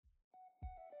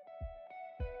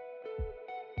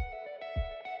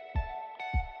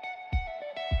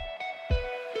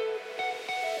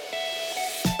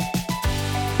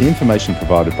The information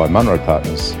provided by Munro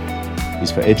Partners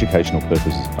is for educational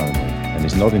purposes only and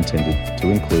is not intended to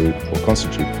include or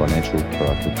constitute financial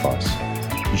product advice.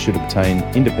 You should obtain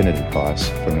independent advice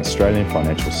from an Australian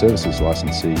financial services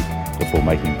licensee before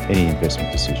making any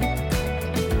investment decision.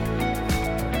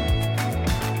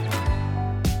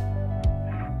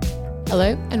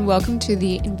 Hello and welcome to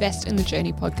the Invest in the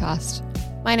Journey podcast.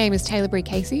 My name is Taylor Bree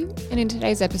Casey, and in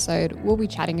today's episode, we'll be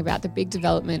chatting about the big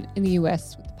development in the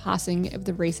US with the passing of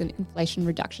the recent Inflation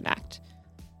Reduction Act,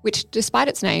 which, despite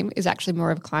its name, is actually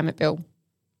more of a climate bill.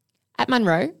 At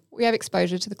Munro, we have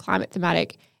exposure to the climate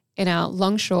thematic in our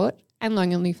long, short and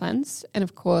long only funds, and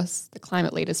of course, the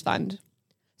Climate Leaders Fund.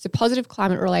 So positive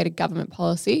climate-related government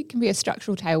policy can be a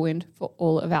structural tailwind for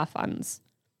all of our funds.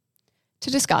 To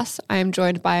discuss, I am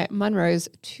joined by Munro's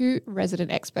two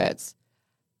resident experts,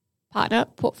 Partner,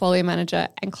 Portfolio Manager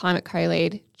and Climate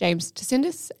Co-Lead James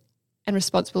Tsindis and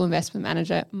Responsible Investment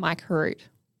Manager Mike Harut.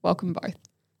 Welcome both.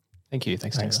 Thank you.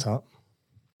 Thanks, Tom.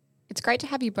 It's great to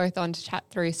have you both on to chat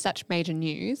through such major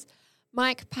news.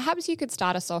 Mike, perhaps you could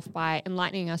start us off by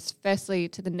enlightening us firstly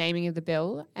to the naming of the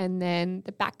bill and then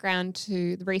the background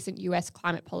to the recent US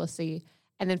climate policy,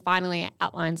 and then finally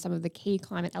outline some of the key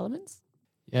climate elements.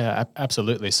 Yeah,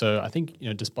 absolutely. So I think,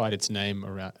 despite its name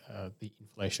around the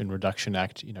Inflation Reduction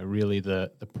Act, really the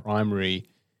primary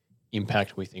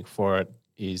impact we think for it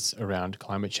is around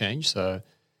climate change. So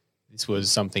this was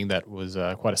something that was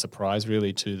quite a surprise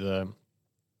really to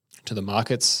the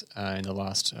markets in the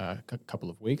last couple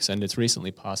of weeks, and it's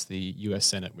recently passed the US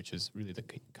Senate, which is really the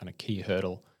kind of key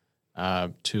hurdle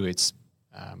to its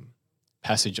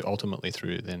passage ultimately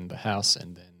through then the House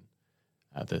and then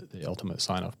the ultimate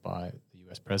sign-off by the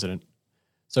US President.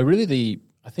 So really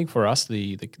I think for us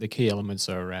the key elements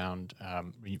are around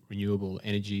renewable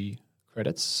energy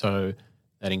credits. So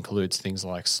that includes things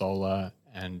like solar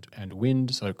and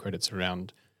wind, so credits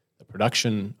around the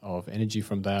production of energy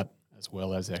from that, as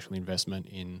well as the actual investment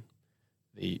in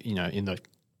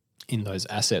in those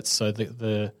assets. So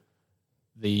the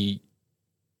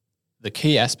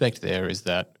key aspect there is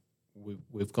that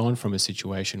we've gone from a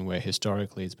situation where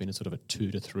historically it's been a sort of a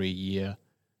 2 to 3 year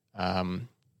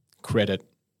credit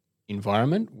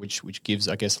environment, which gives,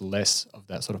 I guess, less of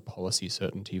that sort of policy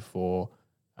certainty for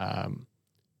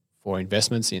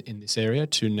investments in this area,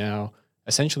 to now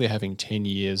essentially having 10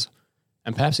 years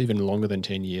and perhaps even longer than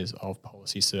 10 years of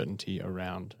policy certainty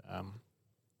around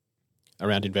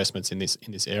investments in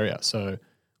this area. So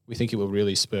we think it will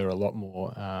really spur a lot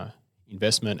more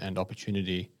investment and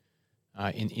opportunity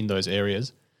in those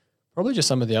areas. Probably just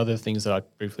some of the other things that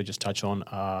I'd briefly just touch on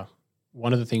are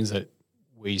one of the things that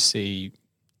we see,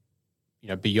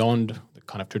 beyond the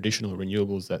kind of traditional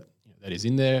renewables that is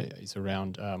in there is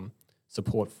around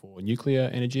support for nuclear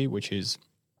energy, which is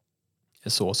a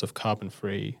source of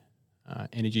carbon-free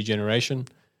energy generation,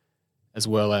 as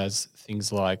well as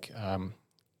things like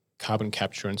carbon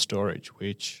capture and storage,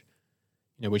 which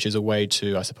is a way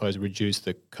to, I suppose, reduce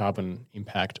the carbon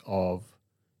impact of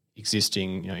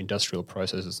existing industrial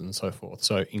processes and so forth.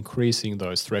 So increasing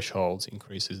those thresholds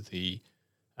increases the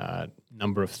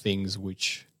number of things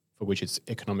for which it's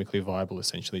economically viable,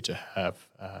 essentially, to have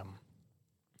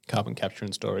carbon capture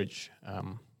and storage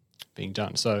being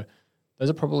done. So those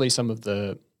are probably some of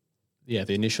the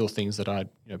initial things that I'd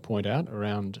point out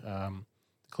around the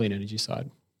clean energy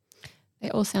side. They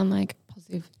all sound like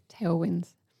positive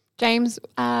tailwinds. James,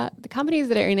 the companies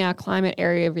that are in our climate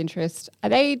area of interest, are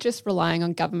they just relying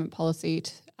on government policy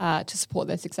to support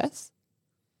their success?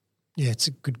 Yeah, it's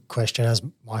a good question. As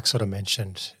Mike sort of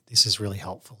mentioned, this is really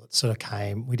helpful. It sort of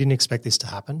came, we didn't expect this to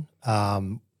happen.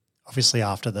 Obviously,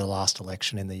 after the last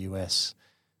election in the US,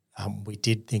 we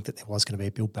did think that there was going to be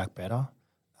a Build Back Better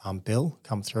bill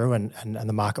come through, and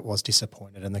the market was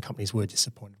disappointed and the companies were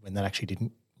disappointed when that actually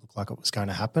didn't look like it was going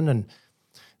to happen. And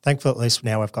thankfully, at least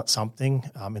now we've got something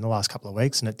in the last couple of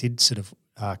weeks, and it did sort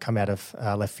of come out of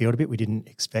left field a bit. We didn't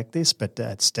expect this, but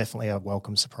it's definitely a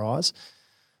welcome surprise.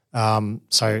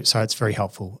 So it's very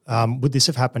helpful. Would this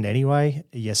have happened anyway?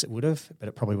 Yes, it would have, but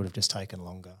it probably would have just taken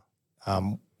longer.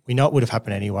 We know it would have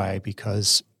happened anyway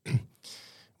because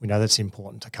we know that's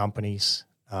important to companies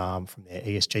from their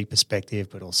ESG perspective,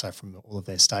 but also from all of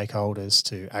their stakeholders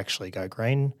to actually go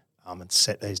green and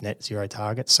set these net zero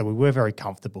targets. So we were very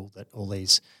comfortable that all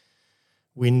these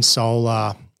wind,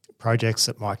 solar projects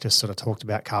that Mike just sort of talked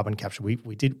about, carbon capture, we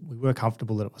were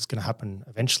comfortable that it was going to happen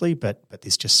eventually, but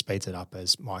this just speeds it up,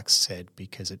 as Mike said,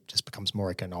 because it just becomes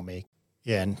more economic.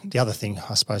 Yeah, and the other thing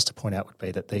I suppose to point out would be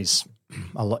that these,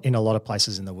 in a lot of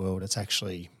places in the world, it's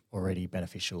actually already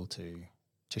beneficial to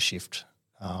shift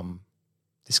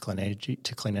this clean energy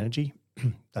to clean energy.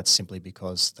 That's simply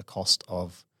because the cost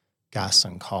of gas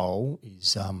and coal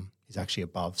is actually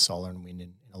above solar and wind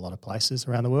in a lot of places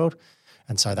around the world,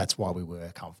 and so that's why we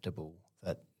were comfortable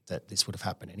that this would have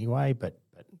happened anyway. But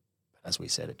as we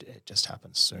said, it just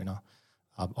happens sooner.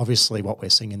 Obviously, what we're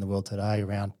seeing in the world today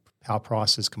around power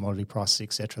prices, commodity prices,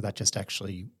 etc., that just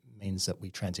actually means that we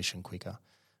transition quicker.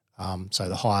 So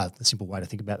the simple way to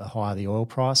think about it, the higher the oil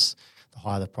price, the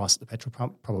higher the price at the petrol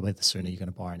pump, probably the sooner you're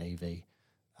going to buy an EV.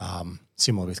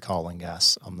 Similar with coal and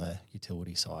gas on the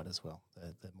utility side as well.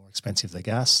 The more expensive the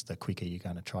gas, the quicker you're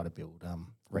going to try to build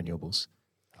renewables,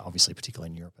 obviously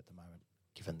particularly in Europe at the moment,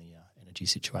 given the energy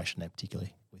situation there,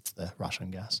 particularly with the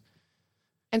Russian gas.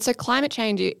 And so climate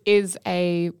change is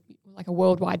a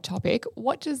worldwide topic.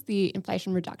 What does the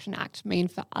Inflation Reduction Act mean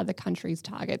for other countries'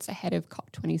 targets ahead of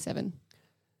COP27?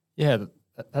 Yeah,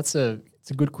 it's a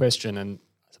good question, and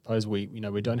I suppose we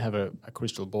don't have a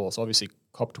crystal ball. So obviously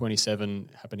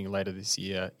COP27 happening later this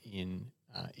year in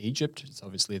Egypt. It's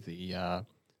obviously the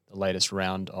latest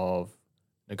round of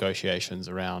negotiations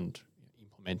around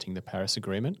implementing the Paris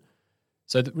Agreement.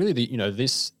 So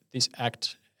this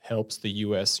act helps the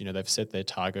US. They've set their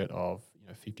target of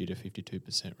 50 to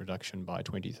 52% reduction by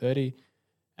 2030,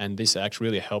 and this act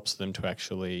really helps them to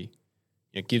actually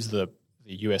gives the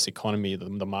US economy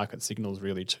the market signals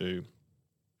really to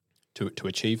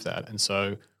achieve that. And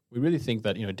so we really think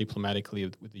that diplomatically,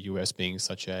 with the US being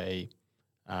such a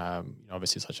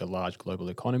obviously such a large global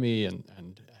economy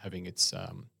and having its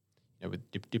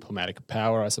with diplomatic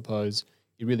power, I suppose,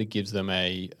 it really gives them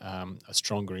a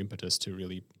stronger impetus to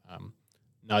really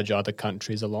nudge other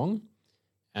countries along.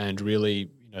 And really,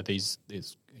 these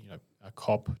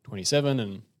COP27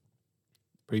 and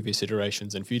previous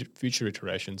iterations and future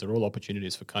iterations are all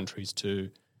opportunities for countries to,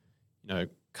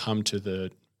 come to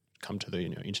the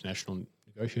international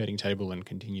negotiating table and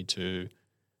continue to,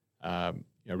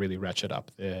 really ratchet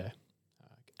up their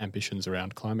ambitions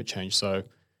around climate change. So,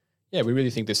 yeah, we really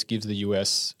think this gives the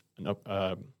US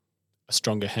a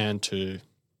stronger hand to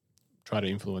try to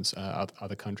influence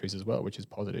other countries as well, which is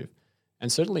positive.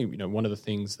 And certainly, one of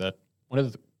the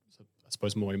I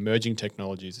suppose more emerging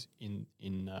technologies in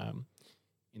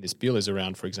this bill is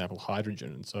around, for example,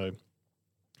 hydrogen. And so,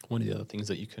 one of the other things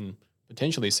that you can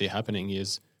potentially see happening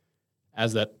is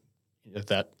as that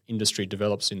industry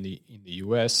develops in the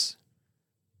US,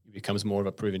 it becomes more of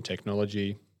a proven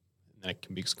technology, and that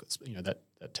can be that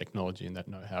technology and that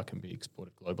know-how can be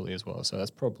exported globally as well. So that's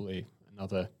probably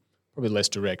less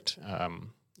direct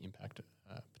impact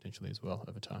potentially as well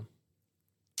over time.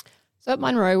 So at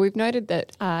Munro, we've noted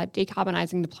that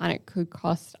decarbonising the planet could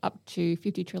cost up to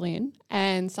 $50 trillion,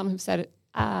 and some have said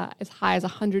as high as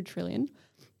 $100 trillion.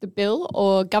 The bill,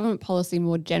 or government policy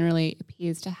more generally,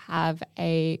 appears to have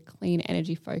a clean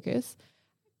energy focus.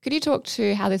 Could you talk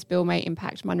to how this bill may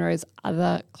impact Munro's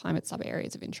other climate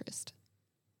sub-areas of interest?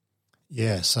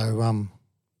 Yeah, so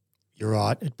you're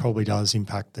right. It probably does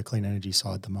impact the clean energy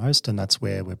side the most, and that's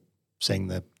where we're seeing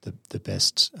the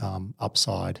best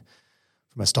upside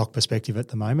from a stock perspective at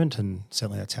the moment, and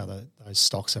certainly that's how those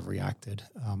stocks have reacted.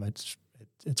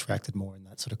 It's reacted more in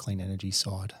that sort of clean energy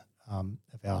side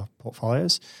of our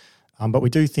portfolios. But we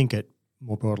do think it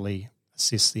more broadly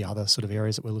assists the other sort of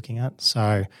areas that we're looking at.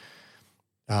 So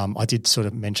I did sort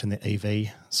of mention the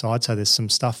EV side. So there's some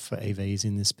stuff for EVs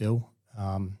in this bill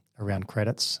around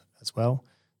credits as well.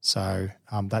 So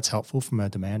that's helpful from a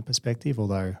demand perspective,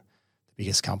 although the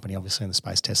biggest company obviously in the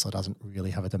space, Tesla, doesn't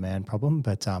really have a demand problem,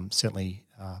 but certainly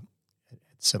it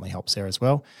certainly helps there as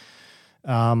well.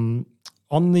 On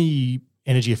the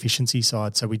energy efficiency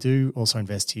side, so we do also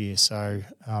invest here. So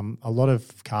a lot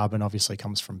of carbon obviously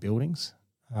comes from buildings.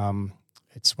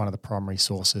 It's one of the primary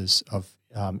sources of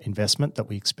investment that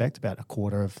we expect, about a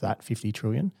quarter of that 50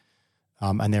 trillion.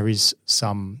 And there is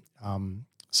some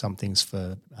things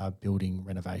for building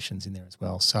renovations in there as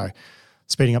well. So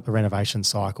speeding up the renovation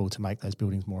cycle to make those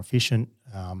buildings more efficient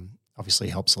obviously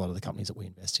helps a lot of the companies that we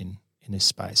invest in this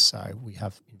space. So we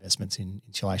have investments in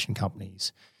insulation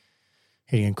companies,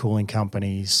 heating and cooling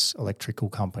companies, electrical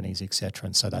companies, etc.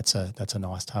 And so that's a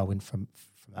nice tailwind from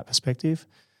that perspective.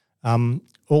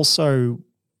 Also,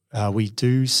 we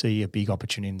do see a big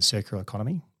opportunity in the circular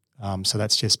economy. So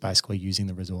that's just basically using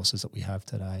the resources that we have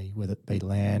today, whether it be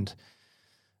land,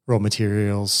 raw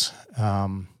materials,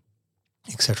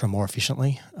 etc., more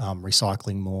efficiently,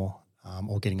 recycling more,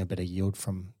 or getting a better yield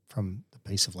from the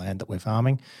piece of land that we're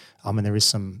farming. And there is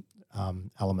some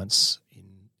elements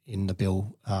in the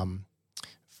bill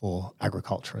for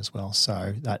agriculture as well.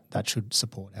 So that should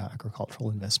support our agricultural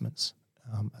investments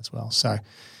as well. So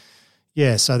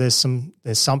Yeah, so there's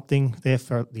something there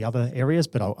for the other areas,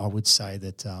 but I would say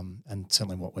that, and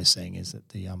certainly what we're seeing is that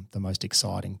the most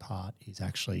exciting part is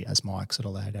actually, as Mike sort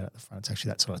of laid out at the front, it's actually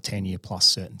that sort of 10-year plus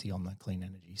certainty on the clean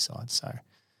energy side. So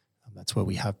that's where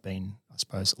we have been, I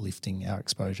suppose, lifting our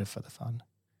exposure for the fund.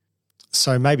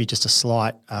 So maybe just a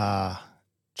slight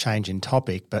change in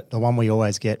topic, but the one we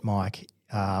always get, Mike,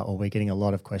 or we're getting a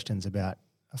lot of questions about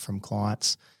from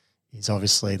clients, is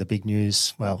obviously the big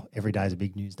news. Well, every day is a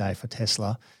big news day for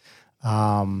Tesla.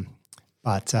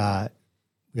 But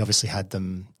we obviously had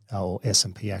them, or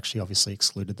S&P actually obviously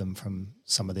excluded them from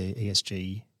some of the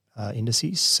ESG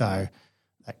indices. So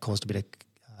that caused a bit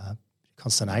of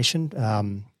consternation.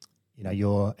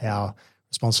 You're our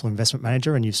responsible investment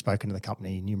manager and you've spoken to the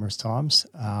company numerous times.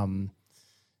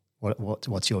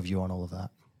 What's your view on all of that?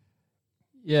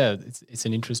 Yeah, it's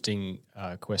an interesting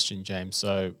question, James.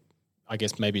 So I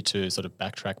guess maybe to sort of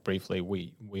backtrack briefly,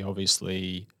 we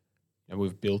obviously,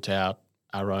 we've built out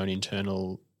our own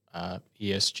internal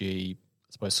ESG, I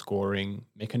suppose, scoring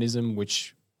mechanism,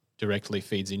 which directly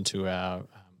feeds into our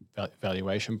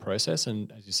valuation process.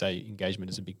 And as you say,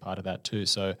 engagement is a big part of that too.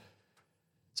 So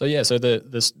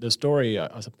the story,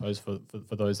 I suppose, for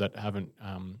those that haven't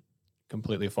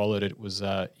completely followed it, was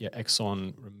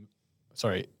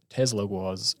Tesla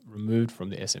was removed from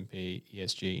the S&P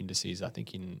ESG indices, I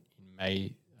think in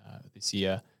May this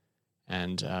year,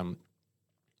 and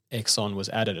Exxon was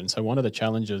added. And so one of the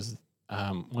challenges,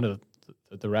 one of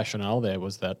the rationale there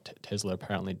was that Tesla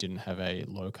apparently didn't have a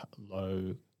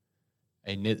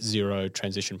net zero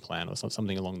transition plan or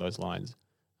something along those lines.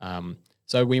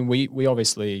 So we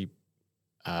obviously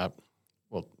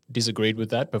disagreed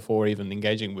with that before even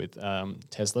engaging with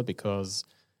Tesla, because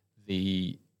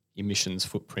the emissions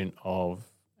footprint of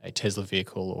a Tesla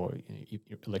vehicle or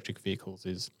electric vehicles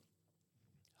is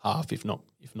half, if not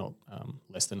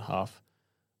less than half,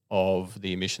 of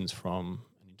the emissions from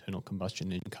an internal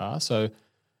combustion engine car. So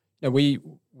we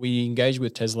engaged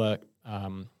with Tesla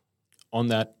on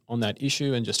that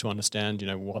issue, and just to understand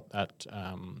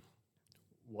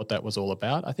what that was all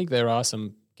about. I think there are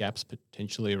some gaps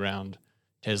potentially around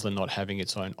Tesla not having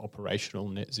its own operational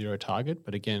net zero target,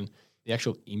 but again, the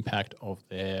actual impact of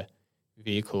their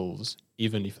vehicles,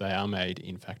 even if they are made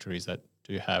in factories that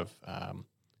do have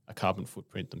a carbon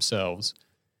footprint themselves,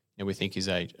 we think is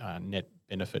a net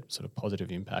benefit, sort of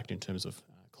positive impact in terms of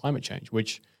climate change,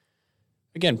 which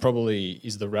again probably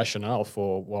is the rationale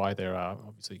for why there are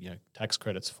obviously tax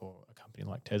credits for a company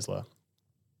like Tesla,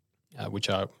 which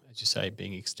are, as you say,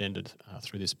 being extended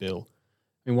through this bill.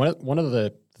 I mean, one of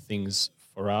the things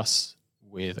for us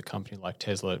with a company like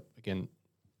Tesla, again,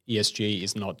 ESG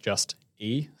is not just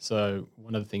E. So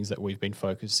one of the things that we've been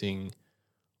focusing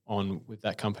on with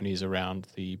that company is around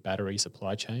the battery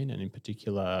supply chain, and in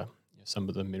particular, some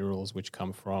of the minerals which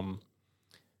come from,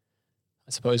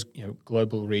 I suppose,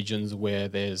 global regions where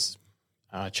there's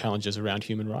challenges around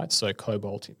human rights. So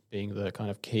cobalt being the kind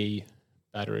of key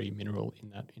battery mineral in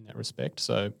that respect.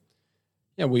 So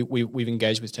we've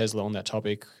engaged with Tesla on that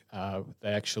topic. They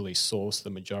actually source the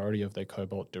majority of their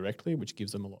cobalt directly, which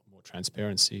gives them a lot more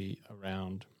transparency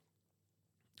around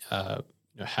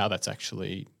how that's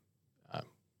actually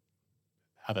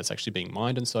being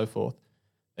mined and so forth.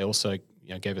 They also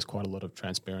gave us quite a lot of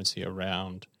transparency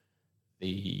around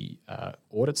the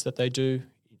audits that they do,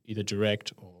 either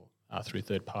direct or through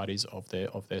third parties of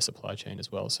their supply chain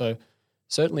as well. So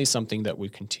certainly something that we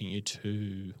continue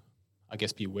to, I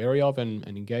guess, be wary of and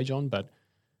engage on, but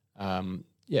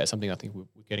something I think we're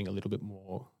getting a little bit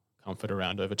more comfort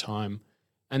around over time.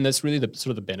 And that's really the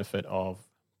sort of the benefit of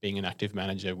being an active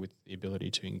manager with the ability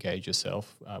to engage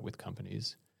yourself with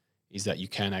companies, is that you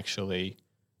can actually,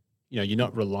 you're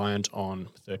not reliant on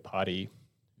third-party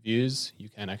views. You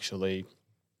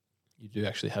do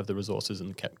actually have the resources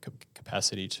and the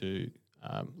capacity to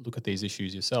look at these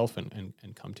issues yourself and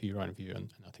come to your own view. And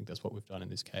I think that's what we've done in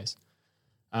this case.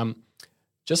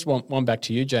 Just one back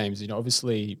to you, James.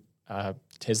 Obviously,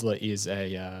 Tesla is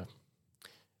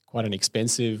quite an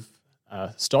expensive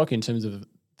stock in terms of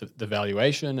the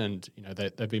valuation, and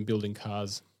they've been building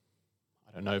cars,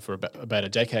 I don't know, for about a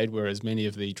decade, whereas many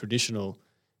of the traditional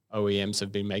OEMs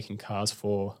have been making cars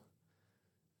for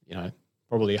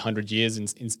probably 100 years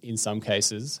in some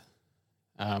cases.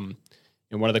 And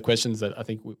one of the questions that I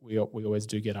think we always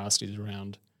do get asked is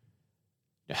around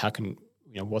how can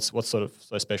what's sort of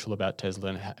so special about Tesla,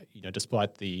 and how,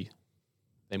 despite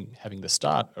them having the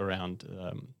start around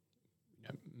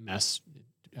mass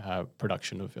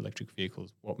production of electric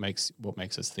vehicles, what makes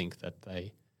us think that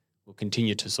they will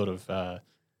continue to sort of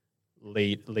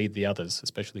lead the others,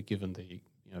 especially given the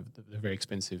very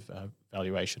expensive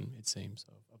valuation, it seems,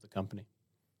 of the company.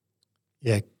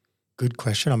 Yeah, good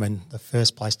question. I mean, the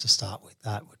first place to start with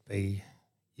that would be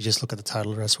you just look at the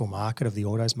total addressable market of the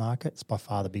autos market. It's by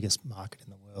far the biggest market in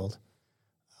the world.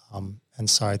 And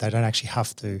so they don't actually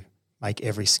have to make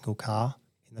every single car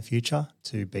in the future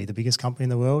to be the biggest company in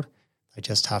the world. They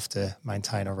just have to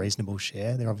maintain a reasonable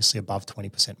share. They're obviously above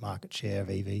 20% market share of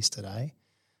EVs today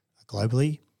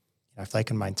globally. If they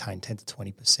can maintain 10 to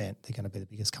 20%, they're going to be the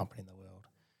biggest company in the world.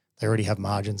 They already have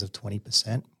margins of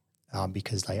 20%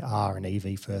 because they are an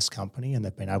EV first company and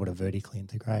they've been able to vertically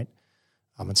integrate.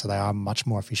 And so they are much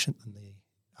more efficient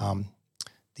than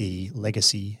the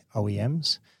legacy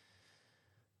OEMs.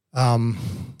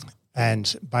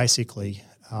 And basically,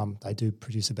 they do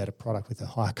produce a better product with a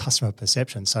higher customer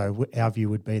perception. So our view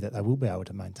would be that they will be able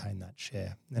to maintain that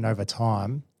share. And over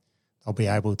time, they'll be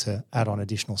able to add on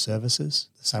additional services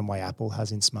the same way Apple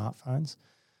has in smartphones.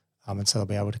 And so they'll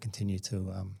be able to continue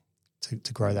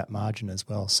to grow that margin as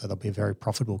well. So they'll be a very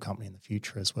profitable company in the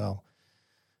future as well.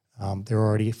 They're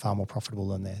already far more profitable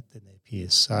than their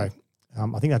peers. So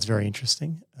I think that's very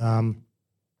interesting.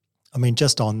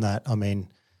 Just on that,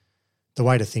 the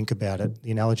way to think about it,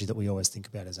 the analogy that we always think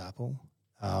about is Apple.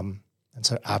 And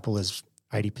so Apple is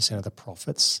 80% of the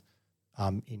profits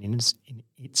in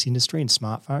its industry in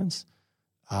smartphones,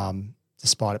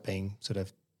 despite it being sort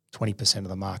of 20% of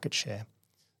the market share.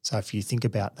 So if you think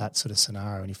about that sort of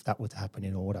scenario and if that were to happen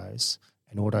in autos,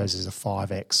 and autos is a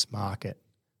 5x market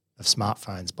of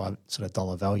smartphones by sort of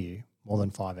dollar value, more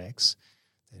than 5x,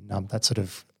 then that sort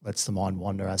of lets the mind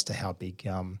wander as to how big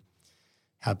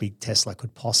Tesla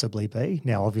could possibly be.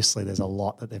 Now, obviously, there's a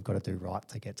lot that they've got to do right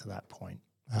to get to that point.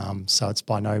 So it's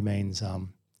by no means a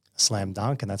slam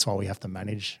dunk, and that's why we have to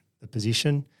manage the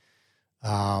position.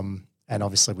 And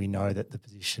obviously, we know that the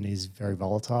position is very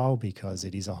volatile because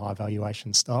it is a high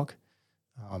valuation stock,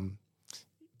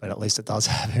 but at least it does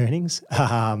have earnings,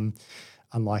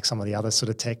 unlike some of the other sort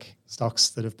of tech stocks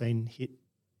that have been hit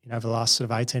over the last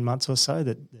sort of 18 months or so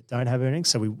that don't have earnings.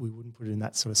 So we wouldn't put it in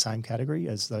that sort of same category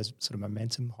as those sort of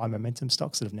high momentum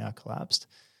stocks that have now collapsed.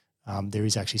 There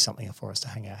is actually something for us to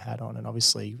hang our hat on. And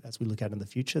obviously, as we look out in the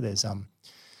future, there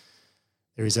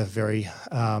is a very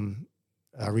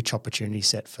rich opportunity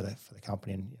set for the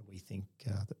company, and we think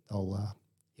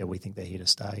that we think they're here to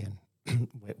stay, and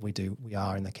we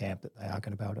are in the camp that they are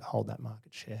going to be able to hold that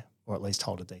market share, or at least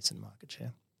hold a decent market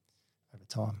share over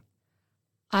time.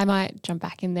 I might jump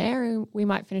back in there and we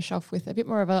might finish off with a bit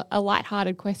more of a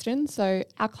lighthearted question. So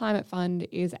our climate fund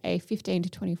is a 15 to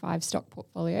 25 stock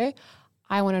portfolio.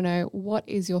 I want to know, what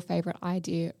is your favourite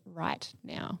idea right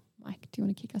now? Mike, do you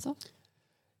want to kick us off?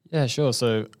 Yeah, sure.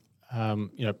 So,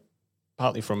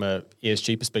 partly from a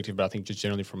ESG perspective, but I think just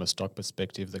generally from a stock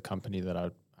perspective, the company that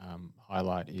I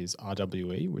highlight is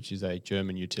RWE, which is a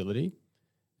German utility.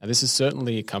 And this is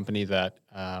certainly a company that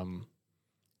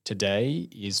today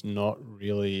is not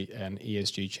really an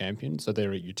ESG champion. So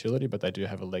they're a utility, but they do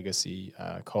have a legacy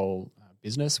coal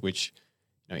business, which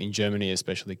in Germany,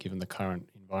 especially given the current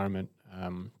environment,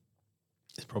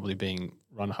 is probably being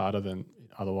run harder than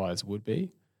it otherwise would be.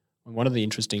 And one of the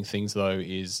interesting things, though,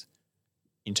 is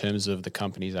in terms of the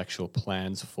company's actual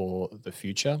plans for the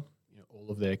future, all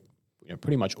of their,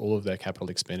 pretty much all of their capital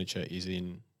expenditure is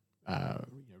in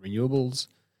renewables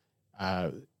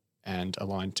and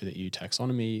aligned to the EU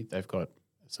taxonomy. They've got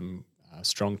some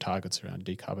strong targets around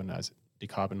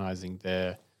decarbonising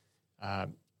their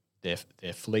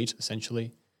fleet,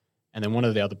 essentially. And then one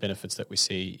of the other benefits that we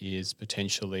see is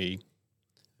potentially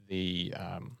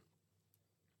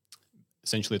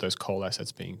essentially those coal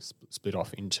assets being split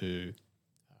off into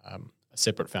a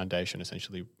separate foundation,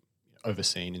 essentially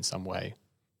overseen in some way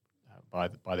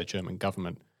by the German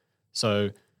government.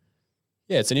 So,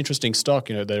 yeah, it's an interesting stock.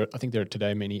 I think there are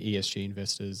today many ESG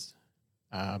investors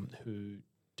who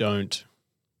don't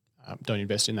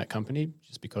invest in that company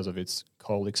just because of its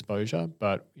coal exposure.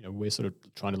 But we're sort of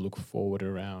trying to look forward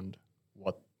around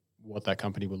what that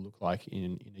company will look like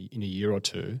in a year or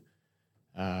two,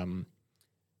 and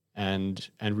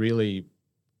really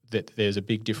that there's a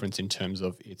big difference in terms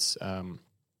of its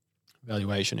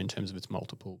valuation, in terms of its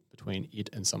multiple between it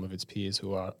and some of its peers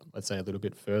who are, let's say, a little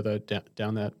bit further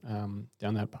down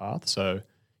that path. So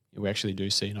we actually do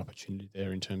see an opportunity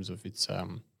there in terms of its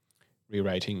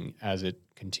re-rating as it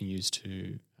continues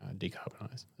to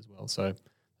decarbonise as well. So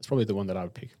that's probably the one that I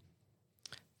would pick.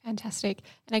 Fantastic.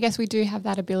 And I guess we do have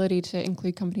that ability to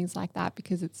include companies like that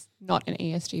because it's not an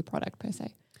ESG product per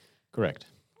se. Correct.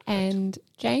 And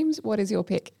James, what is your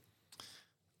pick?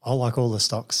 I like all the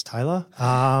stocks, Taylor.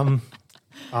 You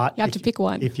have to pick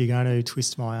one. If you're going to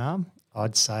twist my arm,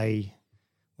 I'd say,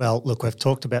 well, look, we've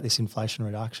talked about this Inflation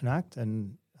Reduction Act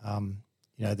and,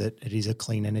 that it is a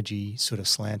clean energy sort of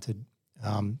slanted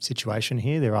situation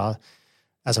here. There are,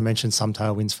 as I mentioned, some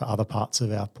tailwinds for other parts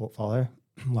of our portfolio,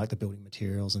 like the building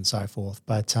materials and so forth.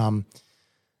 But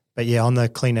yeah, on the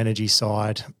clean energy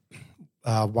side,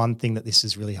 one thing that this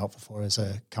is really helpful for is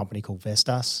a company called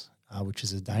Vestas, which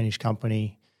is a Danish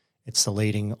company. It's the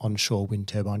leading onshore wind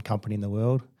turbine company in the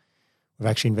world. We've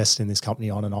actually invested in this company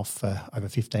on and off for over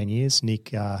 15 years.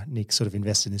 Nick sort of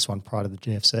invested in this one prior to the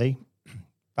GFC.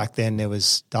 Back then there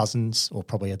was dozens or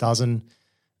probably a dozen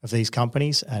of these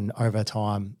companies, and over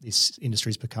time this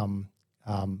industry's become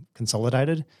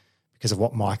consolidated because of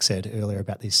what Mike said earlier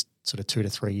about this sort of 2 to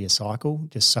 3 year cycle.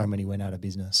 Just so many went out of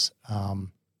business.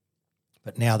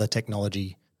 But now the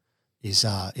technology is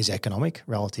economic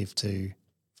relative to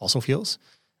fossil fuels.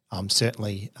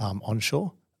 Certainly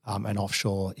onshore and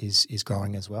offshore is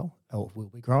growing as well, or will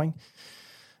be growing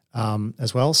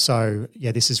as well. So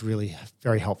yeah, this is really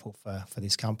very helpful for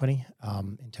this company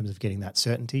in terms of getting that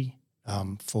certainty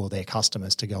for their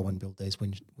customers to go and build these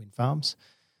wind farms.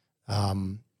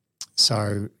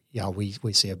 So yeah,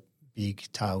 we see a big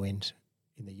tailwind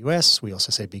in the US. We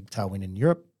also see a big tailwind in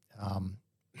Europe.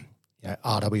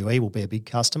 RWE will be a big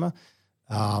customer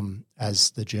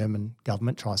as the German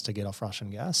government tries to get off Russian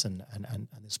gas, and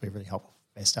this will be really helpful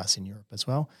for Vestas in Europe as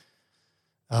well.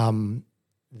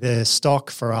 The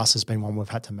stock for us has been one we've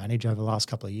had to manage over the last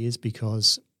couple of years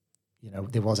because,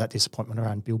 there was that disappointment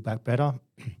around Build Back Better,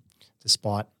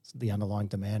 despite the underlying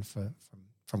demand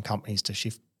from companies to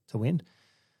shift to wind.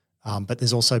 But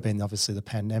there's also been obviously the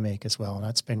pandemic as well, and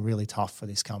that's been really tough for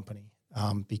this company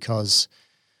because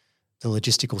the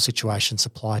logistical situation,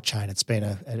 supply chain, it's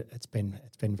been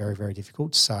very, very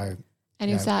difficult. So,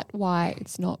 is that why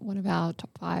it's not one of our top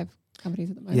 5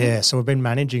 companies at the moment? Yeah, so we've been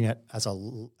managing it as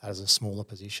a smaller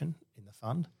position in the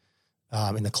fund,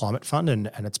 in the climate fund,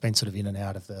 and it's been sort of in and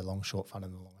out of the long short fund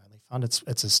and the long only fund.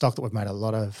 It's a stock that we've made a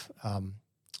lot of.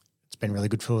 It's been really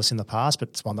good for us in the past, but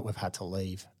it's one that we've had to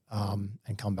leave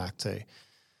and come back to.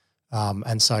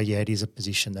 And so, yeah, it is a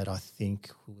position that I think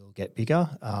will get bigger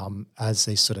as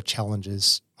these sort of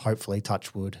challenges, hopefully,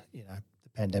 touch wood, the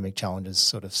pandemic challenges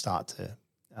sort of start to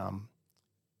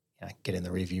get in the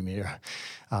rearview mirror,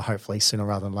 hopefully sooner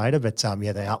rather than later. But,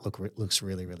 the outlook looks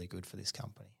really, really good for this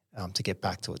company to get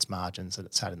back to its margins that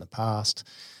it's had in the past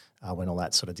when all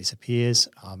that sort of disappears.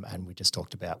 And we just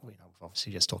talked about, we've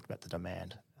obviously just talked about the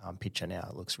demand picture now.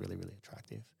 It looks really, really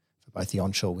attractive for both the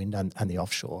onshore wind and the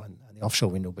offshore. And the offshore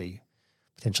wind will be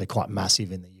potentially quite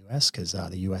massive in the US because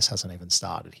the US hasn't even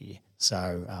started here.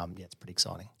 So, it's pretty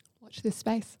exciting. Watch this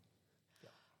space.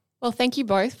 Well, thank you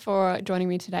both for joining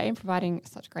me today and providing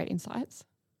such great insights.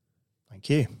 Thank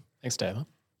you. Thanks, Taylor.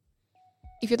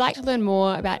 If you'd like to learn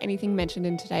more about anything mentioned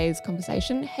in today's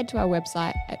conversation, head to our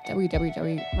website at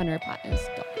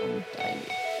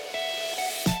www.munropartners.com.au.